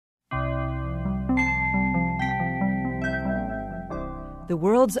The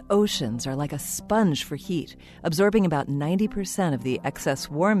world's oceans are like a sponge for heat, absorbing about 90% of the excess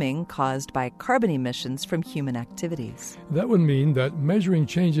warming caused by carbon emissions from human activities. That would mean that measuring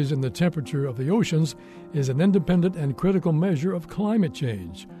changes in the temperature of the oceans is an independent and critical measure of climate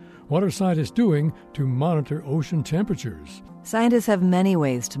change. What are scientists doing to monitor ocean temperatures? Scientists have many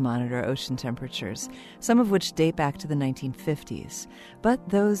ways to monitor ocean temperatures, some of which date back to the 1950s. But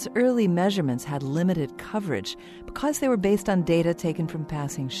those early measurements had limited coverage because they were based on data taken from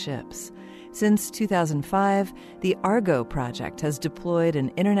passing ships. Since 2005, the Argo project has deployed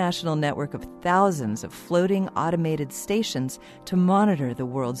an international network of thousands of floating automated stations to monitor the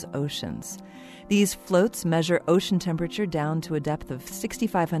world's oceans. These floats measure ocean temperature down to a depth of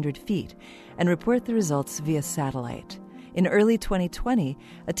 6,500 feet and report the results via satellite. In early 2020,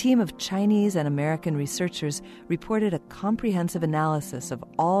 a team of Chinese and American researchers reported a comprehensive analysis of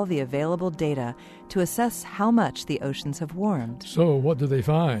all the available data to assess how much the oceans have warmed. So what did they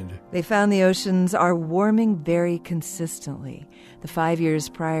find? They found the oceans are warming very consistently. The 5 years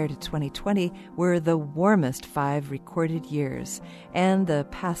prior to 2020 were the warmest 5 recorded years, and the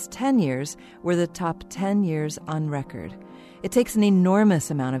past 10 years were the top 10 years on record. It takes an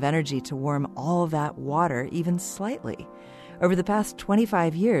enormous amount of energy to warm all that water, even slightly. Over the past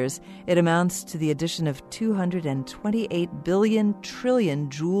 25 years, it amounts to the addition of 228 billion trillion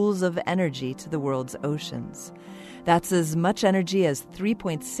joules of energy to the world's oceans. That's as much energy as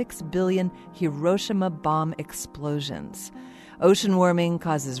 3.6 billion Hiroshima bomb explosions. Ocean warming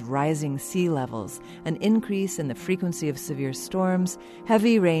causes rising sea levels, an increase in the frequency of severe storms,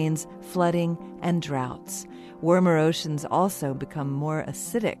 heavy rains, flooding, and droughts. Warmer oceans also become more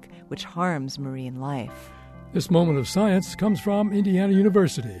acidic, which harms marine life. This moment of science comes from Indiana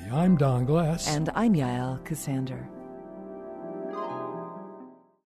University. I'm Don Glass. And I'm Yael Ksander.